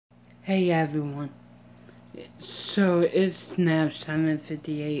Hey everyone. So it's now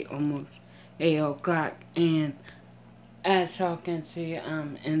 7:58, almost 8 o'clock, and as y'all can see,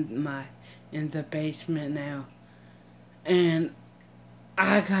 I'm in the basement now, and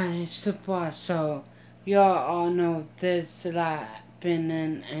I got a support. So y'all all know this lot been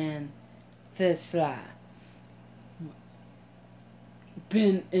in, and this lot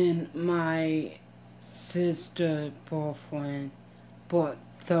been in my sister boyfriend bought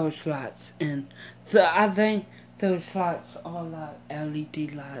those slots, and so I think those slots are like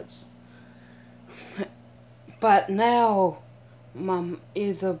LED lights. But now,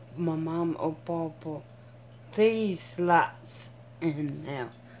 either my mom or Papa, these slots in now.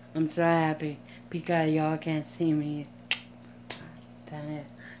 I'm so happy because y'all can't see me down here.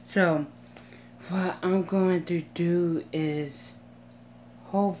 So, what I'm going to do is,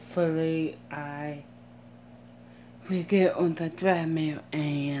 hopefully, I will get on the treadmill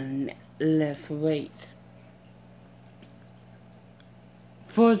and lift weights.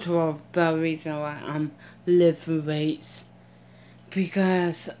 First of all, the reason why I'm lifting weights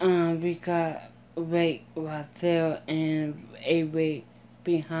because we got weight right there and a weight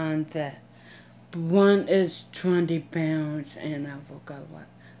behind that. One is 20 pounds and I forgot what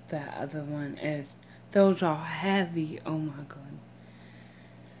the other one is. Those are heavy. Oh my god.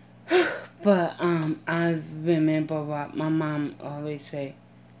 But I remember what my mom always say.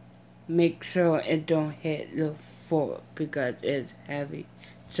 Make sure it don't hit the floor because it's heavy.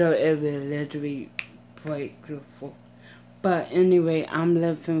 So it will literally break the floor. But anyway, I'm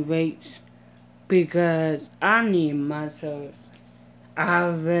lifting weights because I need muscles. I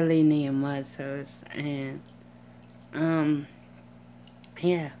really need muscles, and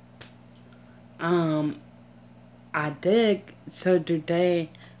yeah. I did. So today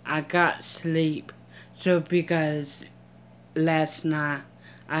I got sleep. So because last night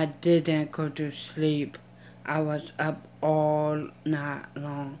I didn't go to sleep, I was up all night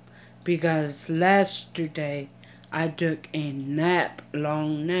long because yesterday I took a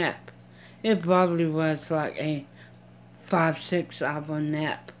long nap. It probably was like a 5, 6 hour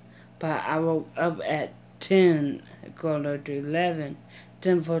nap, but I woke up at 10, quarter to 11,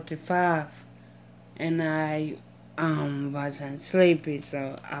 10:45, and I wasn't sleepy,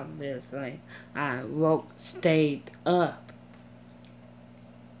 so obviously I stayed up.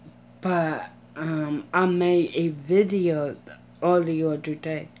 But I made a video earlier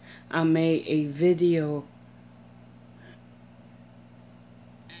today. I made a video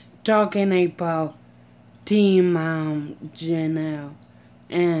talking about Team Janelle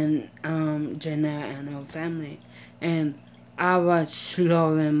and Janelle and her family, and I was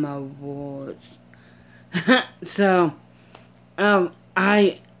slurring my words. So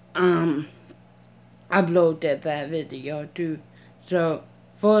I uploaded that video too. So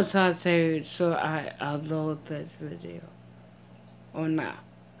first I say, so I upload this video or not,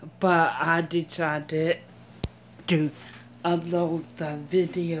 but I decided to upload the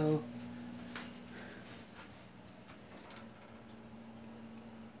video.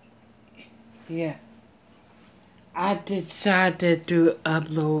 Yeah, I decided to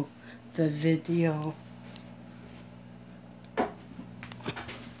upload the video.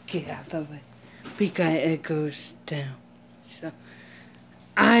 Get out of the way because it goes down. So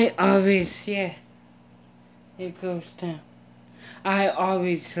I always, yeah, it goes down. I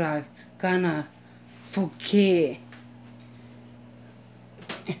always like gonna forget.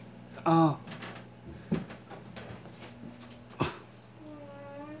 Oh.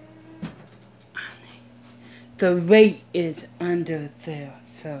 The weight is under there,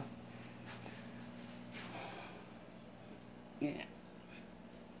 so yeah.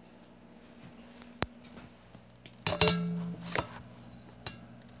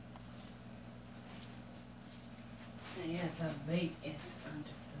 Yeah, the weight is under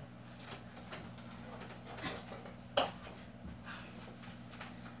there.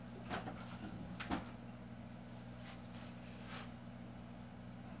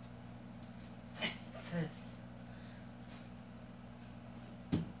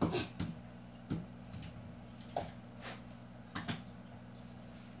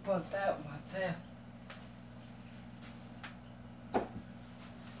 Put that one there.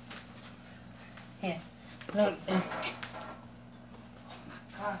 Yeah, look, oh my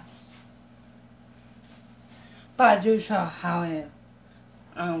god. But you saw how it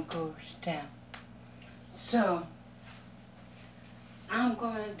goes down. So I'm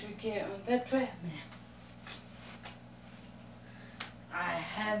going to get on the treadmill. I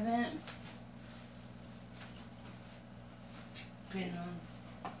haven't been on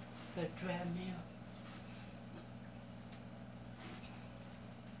the treadmill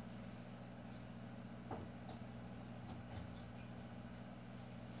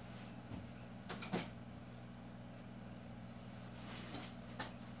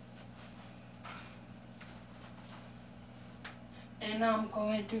and I'm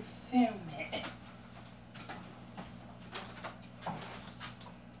going to film it.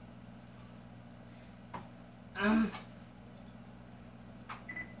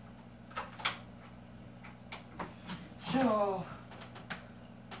 So,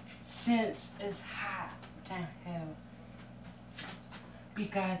 since it's hot down here,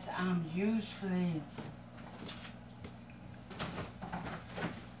 because I'm usually,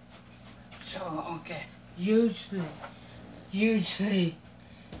 usually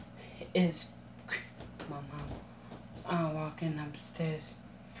it's my mom. I'm walking upstairs,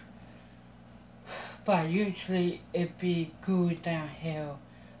 but usually it be good down here.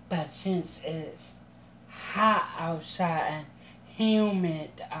 But since it's hot outside and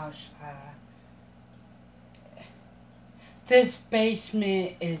humid outside, this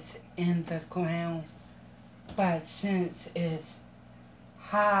basement is in the ground. But since it's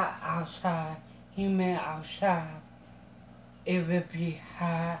hot outside, humid outside, it will be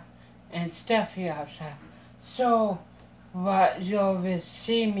hot and stuffy outside. So what you will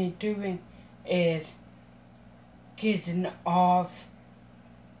see me doing is getting off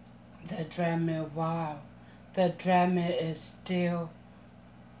the treadmill while the treadmill is still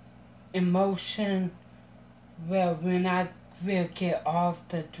in motion. Well, when I will get off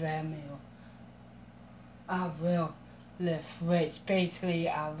the treadmill, I will lift weights. Basically,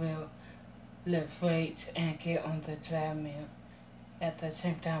 I will lift weights and get on the treadmill at the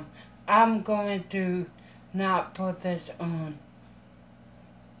same time. I'm going to not put this on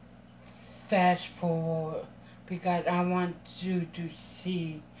fast forward because I want you to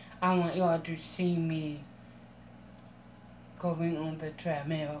see, I want y'all to see me going on the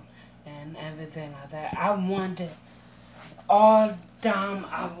treadmill and everything like that. I wanted, all time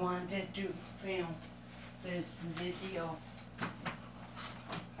I wanted to film this video,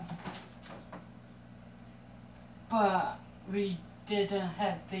 but we didn't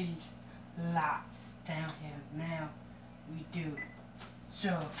have these lights down here. Now we do.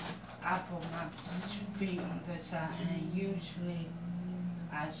 So I put my feet on this side, and usually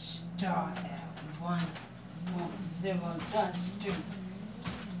I start at 1.0 just to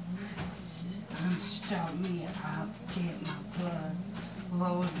start me. I'll get my blood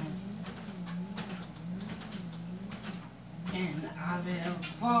rolling, and I will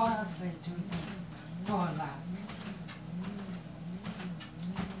probably do this for like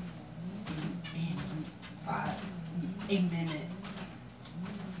 8 minutes.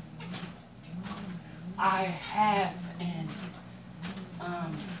 I have an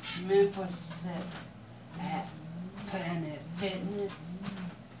membership at Planet Fitness,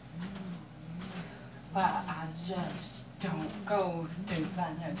 but I just don't go to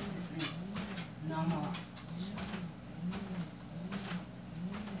Planet Fitness no more.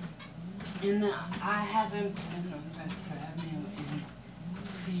 And I haven't been on the treadmill in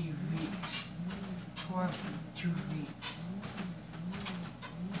 3 weeks, or 2 weeks.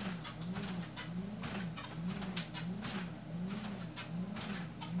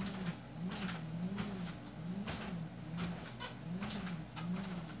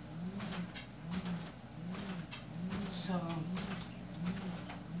 So,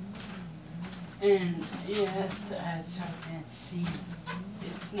 and yes, as you can see,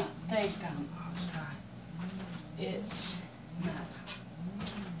 it's not daytime outside. It's not.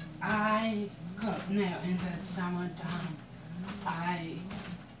 I go now in the summertime. I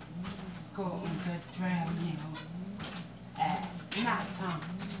go on the treadmill at nighttime.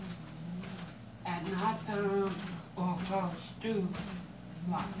 At nighttime or close to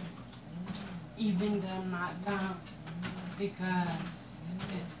like even the nighttime, because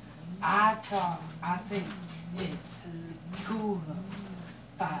I think it's cooler.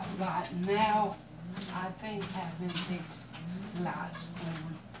 But right now, I think having these lights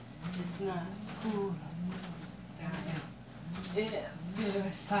on, it's not cooler down here. It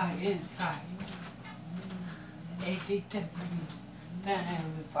feels like it's like 80 degrees down here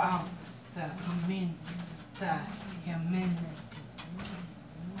without the humidity,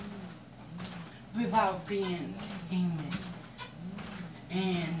 without being humid.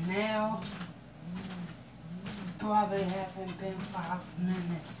 And now, probably haven't been 5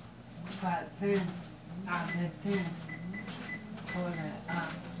 minutes, but then I will then put it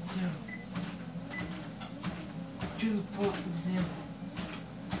up to 2.0.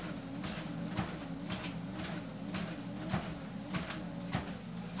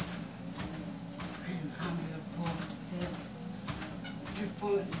 And I'm going to put this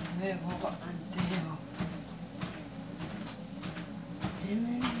 2.0 until 10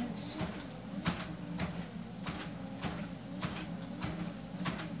 minutes.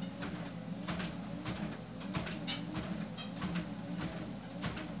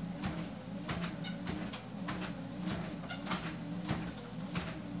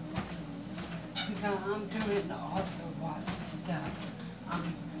 because I'm doing all the water stuff.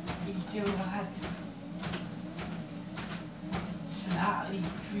 I'm eating water, slightly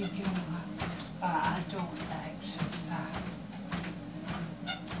drinking water, but I don't exercise.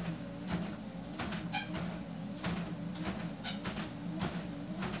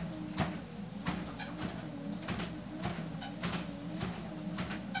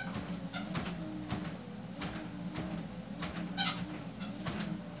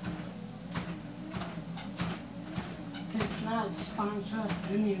 It's not sponsored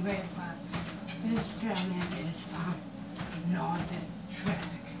anyway, but this channel is from Nordic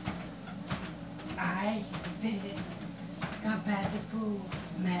Track. I did compatible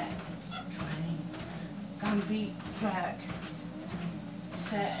mat train, complete track,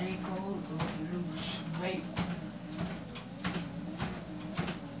 set a goal to lose weight.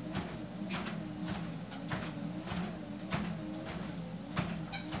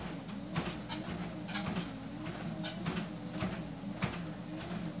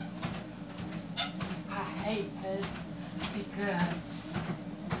 I hate this because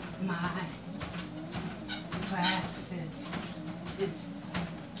my classes is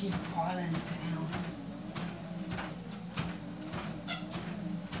keep falling down.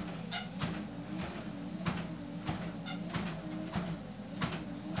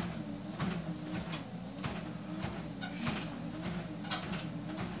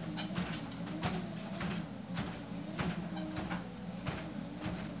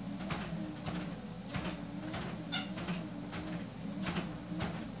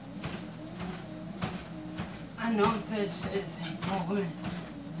 I know this is a boring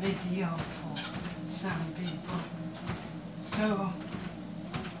video for some people, so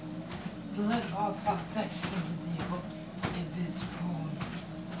look off of this video if it's boring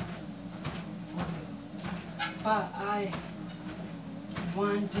for you. But I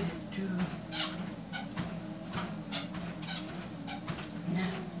wanted to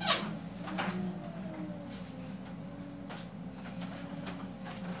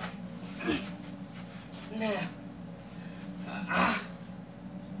now,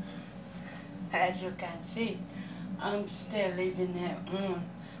 as you can see, I'm still leaving it on,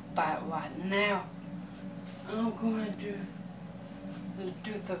 but right now, I'm going to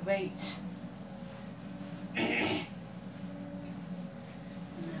do the weights and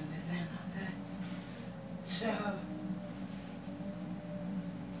everything like that. So,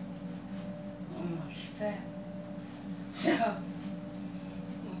 almost there. So,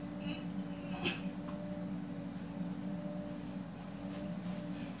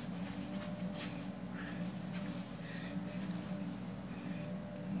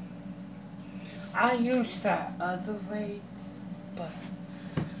 I use that other weight, but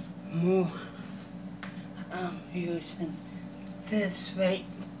more I'm using this weight.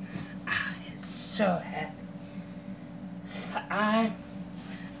 It's so heavy.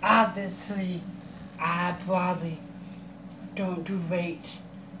 I probably don't do weights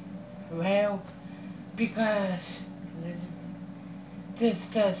well because this is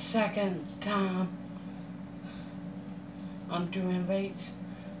the second time I'm doing weights.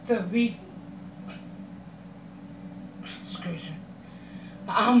 The week, excuse me,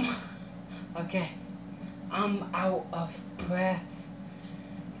 I'm out of breath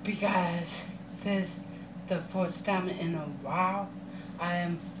because this is the first time in a while I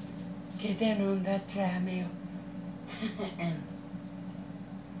am getting on the treadmill and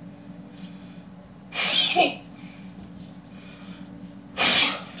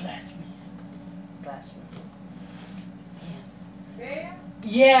bless me. Yeah?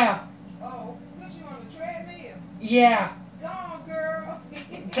 Yeah. Oh, put you on the treadmill? Yeah. Go on, girl.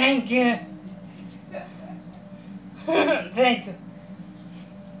 Thank you. Thank you.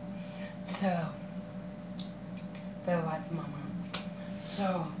 So, that was my mom.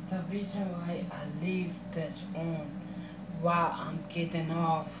 So, the reason why I leave this on while I'm getting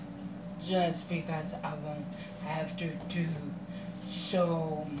off, just because I won't have to do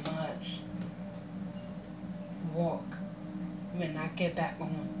so much work when I get back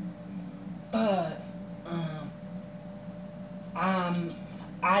on. But,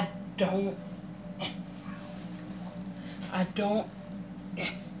 I don't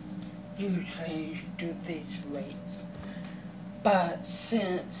usually do these weights, but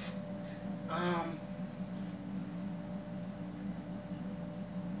since I'm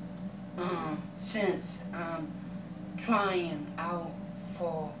trying out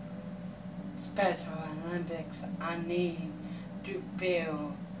for Special Olympics, I need to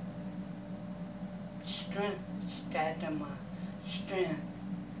build strength, instead of my strength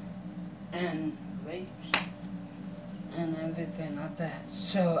and weights. And and everything like that.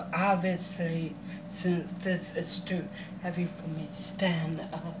 So obviously, since this is too heavy for me to stand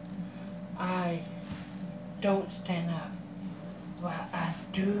up, I don't stand up. What I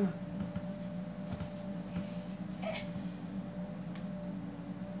do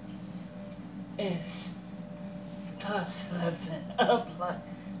is just lift it up like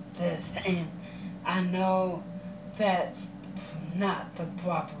this, and I know that's not the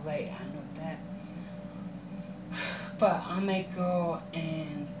proper way, I know that. But I may go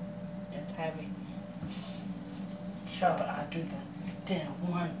and it's heavy. So I'll do that. Then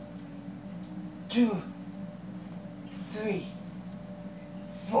 1, 2, 3,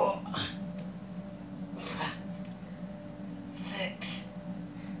 4, 5, 6,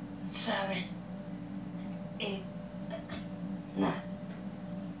 7, 8, 9,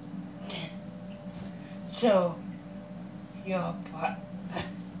 10. So you're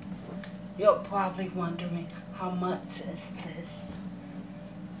probably wondering how much is this?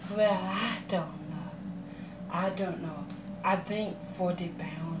 Well, I don't know. I think 40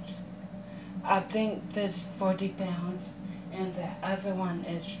 pounds. I think this 40 pounds and the other one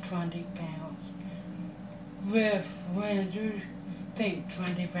is 20 pounds. When you think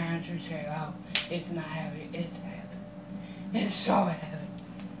 20 pounds, you say, oh, it's not heavy. It's heavy. It's so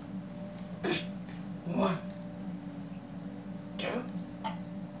heavy. 1, 2,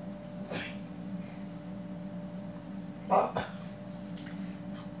 3, 4,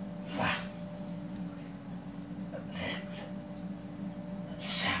 5, 6,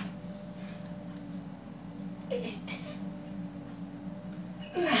 7, 8,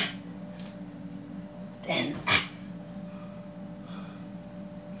 9, 10.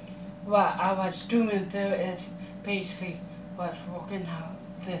 What I was doing there is basically was working out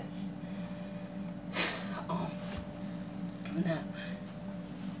this.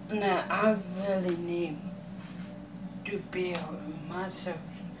 Now I really need to build muscle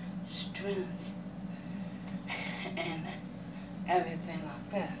strength and everything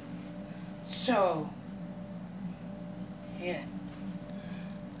like that. So, yeah.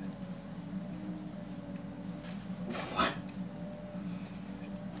 1.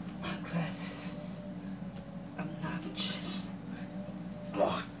 My glasses. I'm not just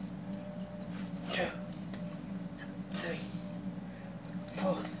 1, 2, 3,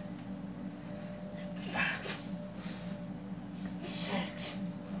 4, 5, 6,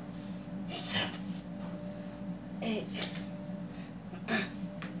 7, 8, 9,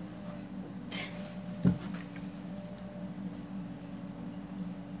 10.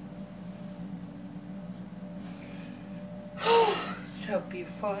 So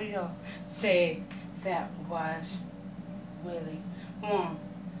before you say that was really wrong,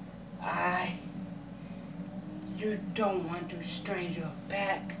 you don't want to strain your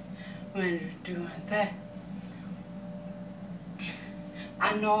back when you're doing that.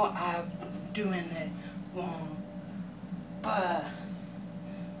 I know I'm doing it wrong, but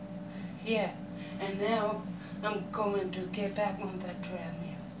yeah, and now I'm going to get back on the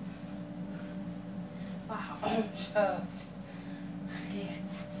treadmill. My arms hurt. Yeah.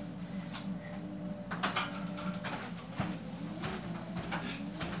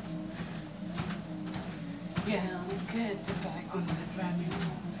 Yeah, I'm good to back on the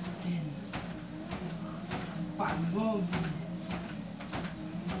treadmill in 5 more minutes.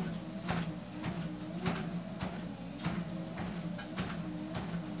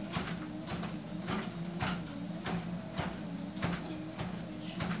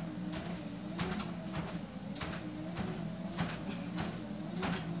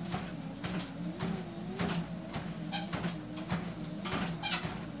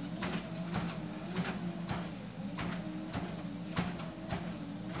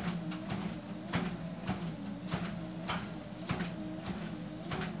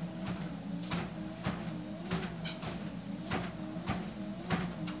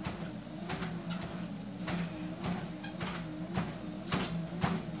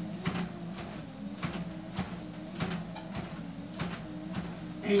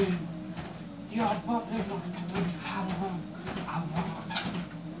 And you're probably wondering how long I walk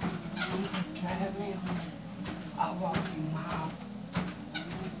on the treadmill. I walk a mile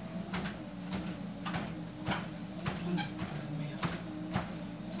on the treadmill.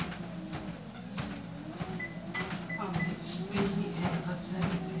 On the speed of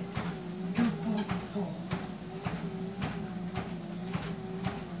 2.4.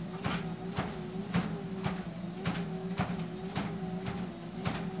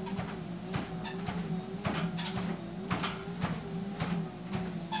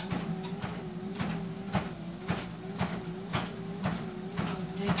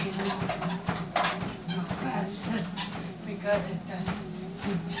 because it doesn't.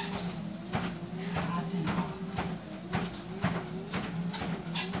 I don't know.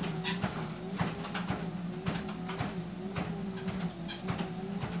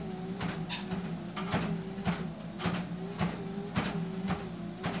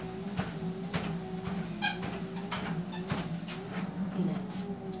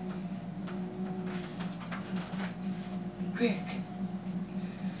 Quick.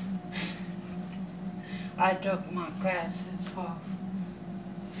 I took my glasses off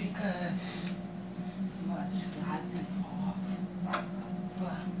because my sliding off.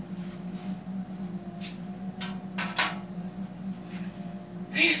 But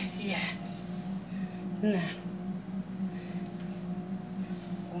yes. Now,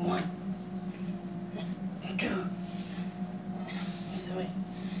 1, 2, 3,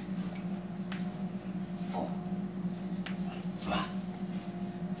 4, 5,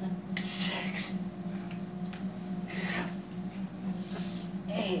 6,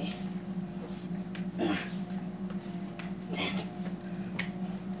 8, 9, 10.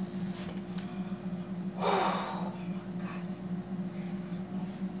 Oh my God.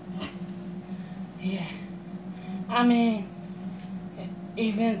 Yeah. I mean,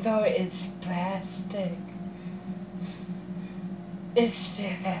 even though it's plastic, it's still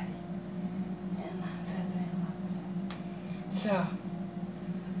heavy. And everything like that. So,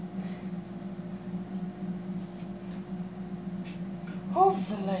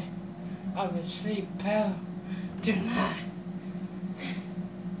 hopefully, I will sleep better tonight.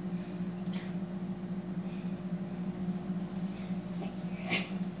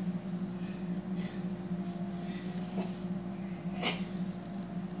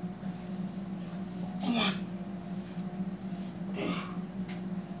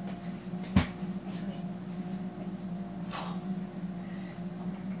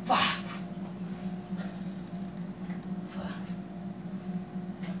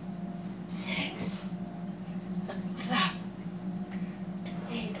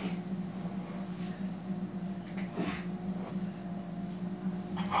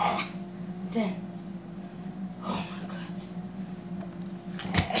 Then, oh my God,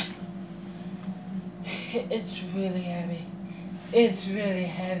 it's really heavy. It's really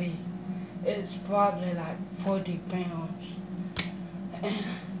heavy. It's probably like 40 pounds and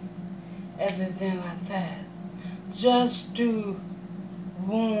everything like that. Just to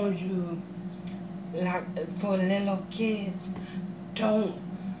warn you, like for little kids, don't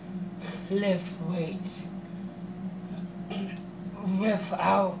lift weights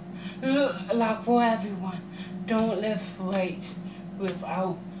without, like for everyone, don't lift weights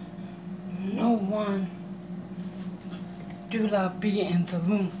without no one to like be in the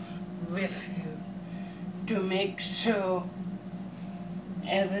room with you to make sure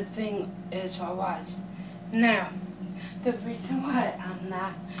everything is alright. Now, the reason why I'm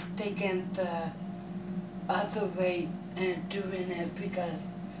not taking the other weight and doing it because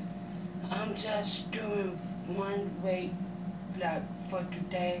I'm just doing one weight like for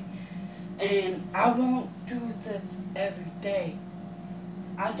today, and I won't do this every day.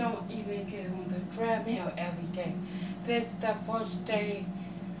 I don't even get on the treadmill every day. This is the first day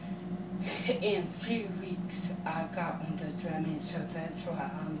in 3 weeks I got on the treadmill, so that's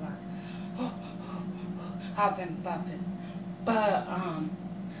why I'm like having buffing. But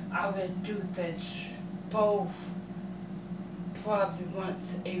I will do this both probably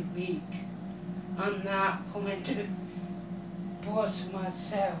once a week. I'm not going to force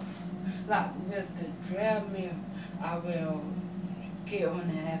myself like with the treadmill. I will get on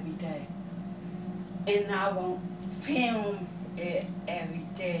it every day, and I won't film it every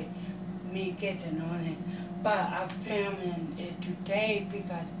day, me getting on it, but I'm filming it today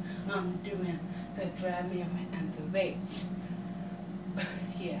because I'm doing the treadmill and the weights.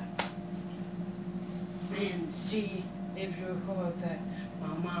 Yeah. And see if you heard that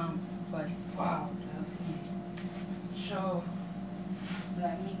my mom was proud of me. So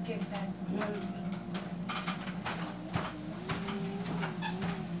let me get back on.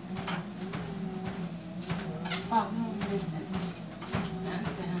 5 more minutes, and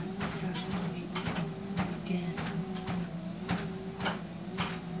then just wait again.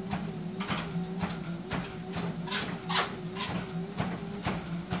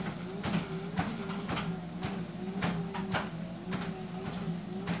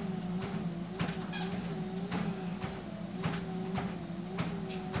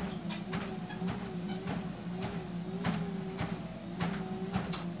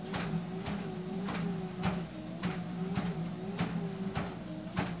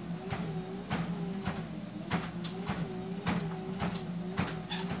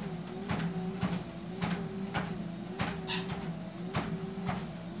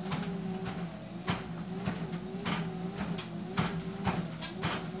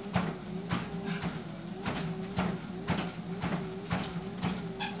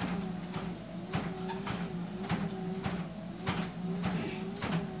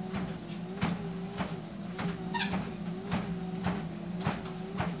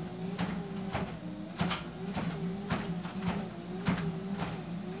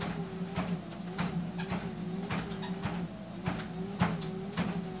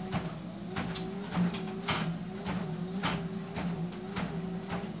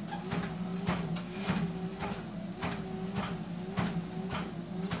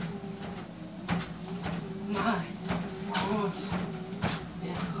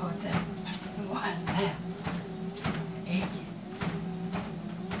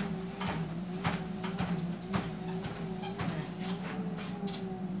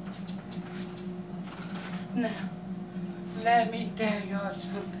 Now, let me tell you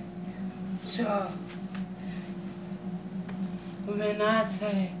something. So, when I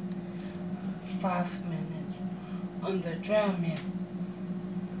say 5 minutes on the treadmill,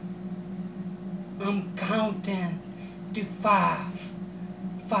 I'm counting to five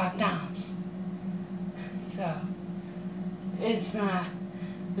times. So, it's not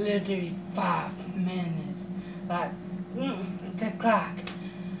literally 5 minutes, like the clock.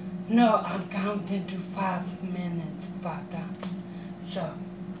 No, I'm counting to 5 minutes 5 times. So,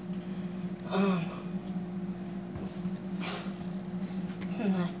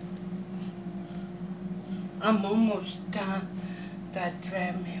 I'm almost done that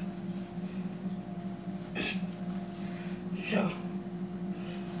treadmill. So,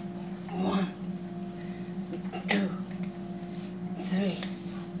 1, 2, 3,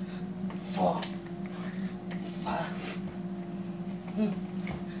 4, 5,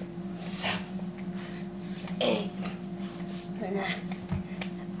 7, 8, 9,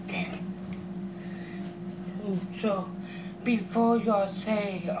 10. So, before y'all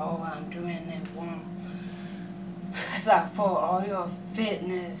say, oh, I'm doing it wrong, like for all your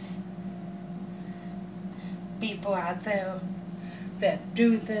fitness people out there that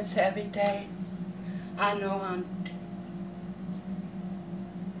do this every day, I know I'm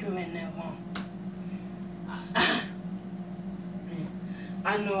doing it wrong.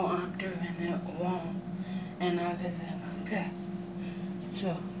 I know I'm doing it wrong and everything like that.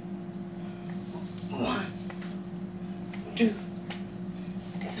 So, 1, 2,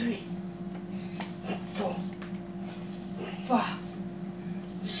 3, 4, 5,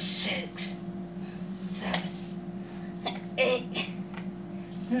 6, 7, 8,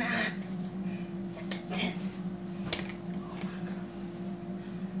 9, 10. Oh my God.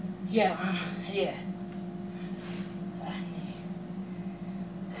 Yeah, yeah.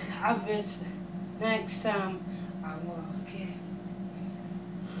 I wish next time I will get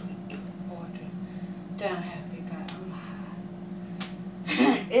water down here because I'm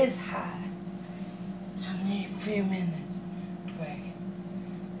high. It's high. I need a few minutes break.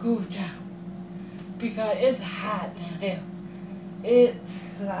 Cool down. Because it's hot down here. It's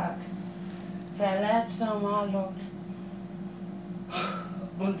like the last time I looked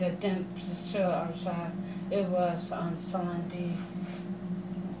on the temperature outside, it was on Sunday.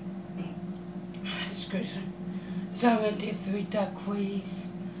 Excuse me, 73 degrees,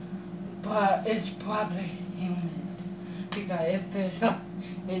 but it's probably humid because it feels like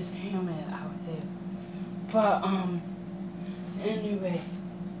it's humid out here. But anyway,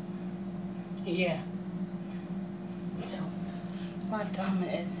 yeah. So what time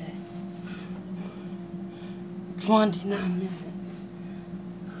is it? 29 minutes.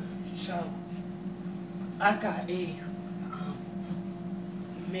 So I got a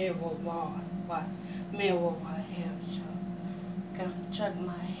mirror right here, so gonna check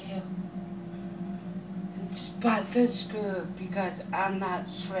my hair. But this good because I'm not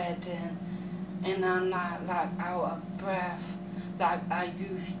sweating and I'm not like out of breath like I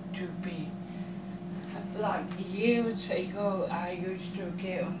used to be. Like years ago, I used to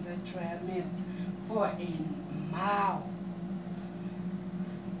get on the treadmill for a mile.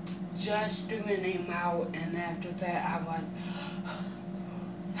 Just doing a mile, and after that I was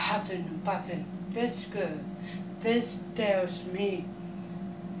huffing and puffing. This good. This tells me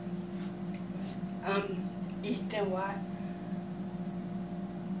I'm eating what?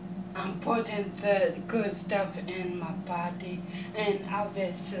 I'm putting the good stuff in my body, and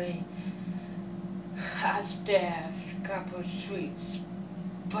obviously I still have a couple sweets,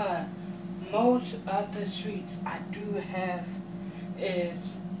 but most of the sweets I do have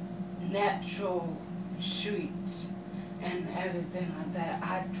is natural sweets and everything like that.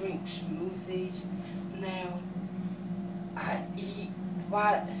 I drink smoothies now. I eat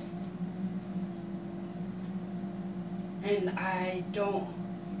what, and I don't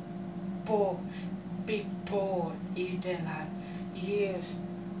be bored eating like years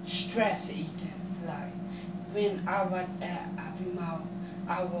stress eating. Like when I was at Avimau,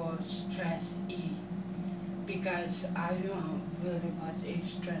 I was stress eat because Avimau really was a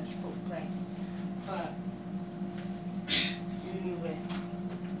stressful place. But anyway.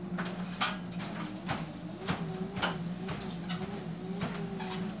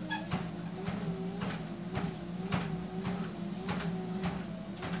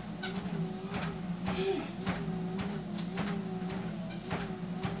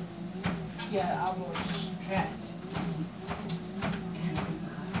 Yeah, I was stressed and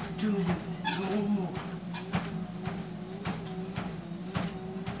doing it no more.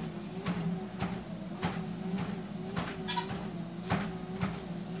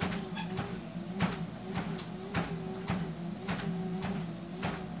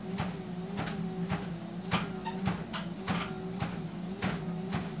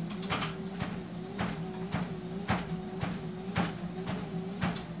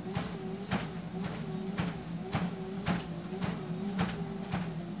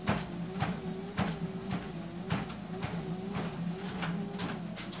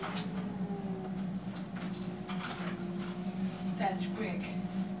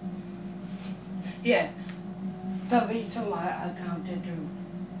 Yeah, the reason why I counted to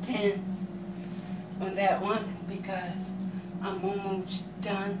 10 on that one because I'm almost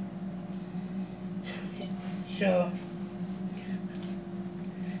done. So,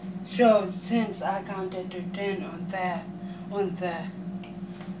 since I counted to 10 on the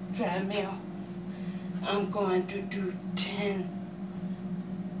treadmill, I'm going to do 10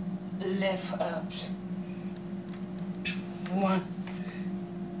 lift ups. 1,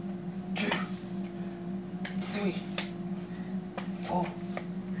 2, 3, 4,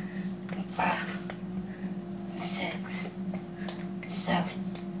 5, 6, 7,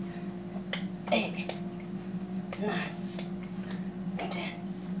 8, 9, 10.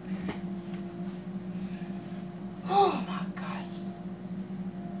 Oh my God,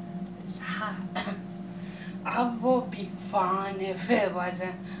 it's hot. I would be fine if it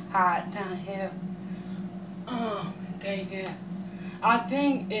wasn't hot down here. Oh, dang it. I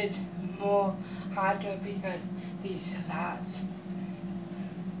think it's more hotter because these lights.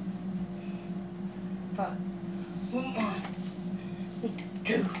 But 1,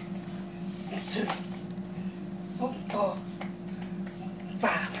 2, 3, 4,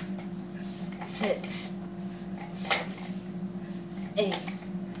 5, 6, 7, 8,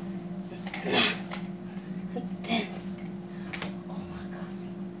 9, 10. Oh my God.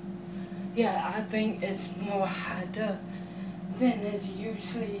 Yeah, I think it's more harder than it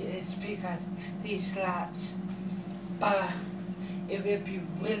usually is because these lights. But it will be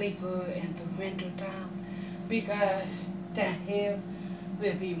really good in the winter time because down here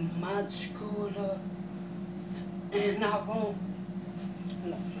will be much cooler and I won't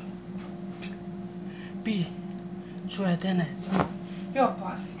be sweating it. Your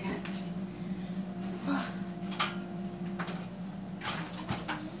body can't see.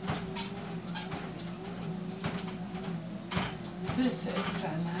 This is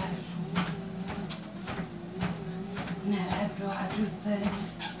the last one. Now after I do this,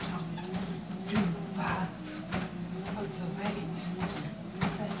 I'll do 5 of the weights.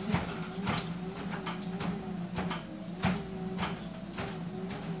 That's it.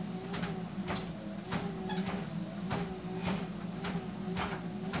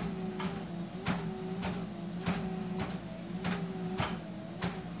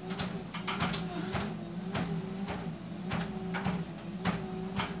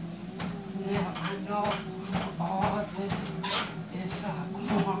 Now I know all this is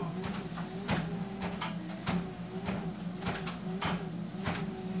wrong.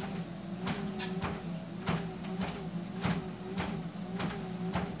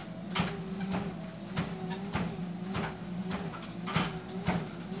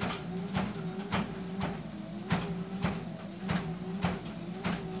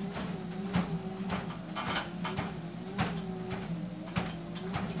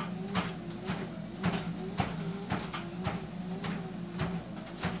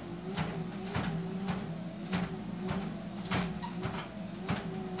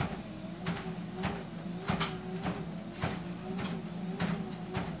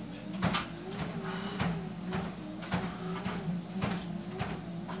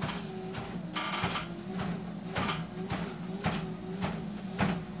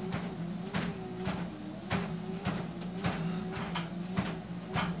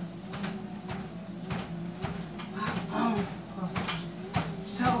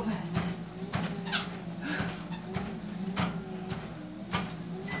 So bad.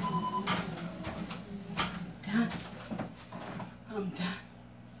 Done. I'm done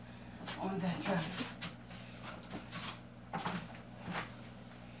on that truck.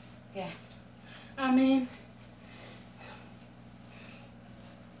 Yeah. I mean,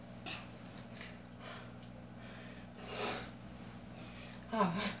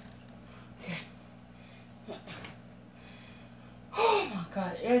 oh, okay. Oh my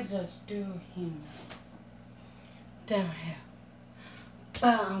God, it's just too humid down here.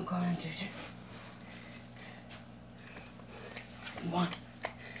 But I'm going to do 1,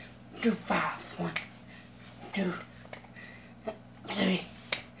 2, 5, 1, 2, 3,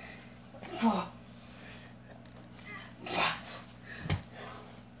 4, 5.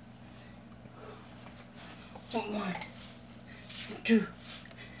 1, 2,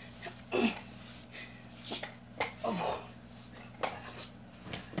 4.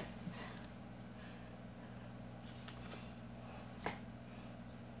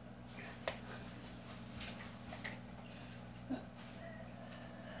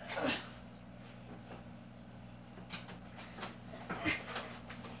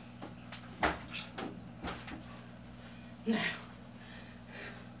 Now,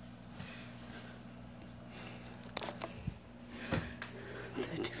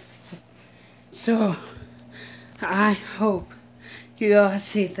 So I hope you all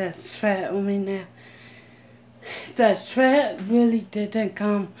see that thread on me now. That thread really didn't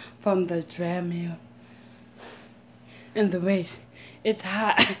come from the treadmill. And the race, it's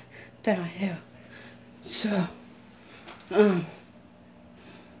hot down here. So,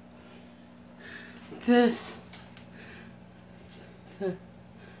 this,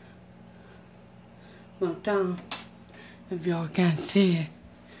 well down, if y'all can see it,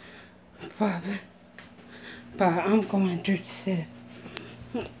 probably, but I'm going to sit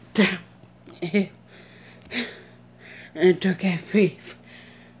down here and took a brief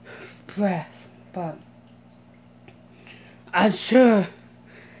breath, but I sure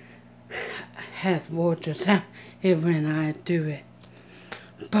have water down here when I do it.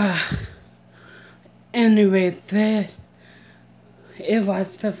 But anyway, it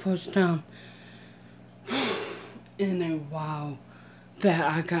was the first time in a while that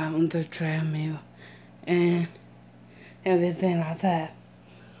I got on the treadmill and everything like that.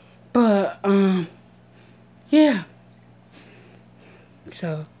 But yeah.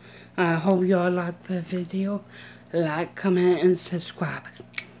 So I hope y'all like the video. Like, comment, and subscribe.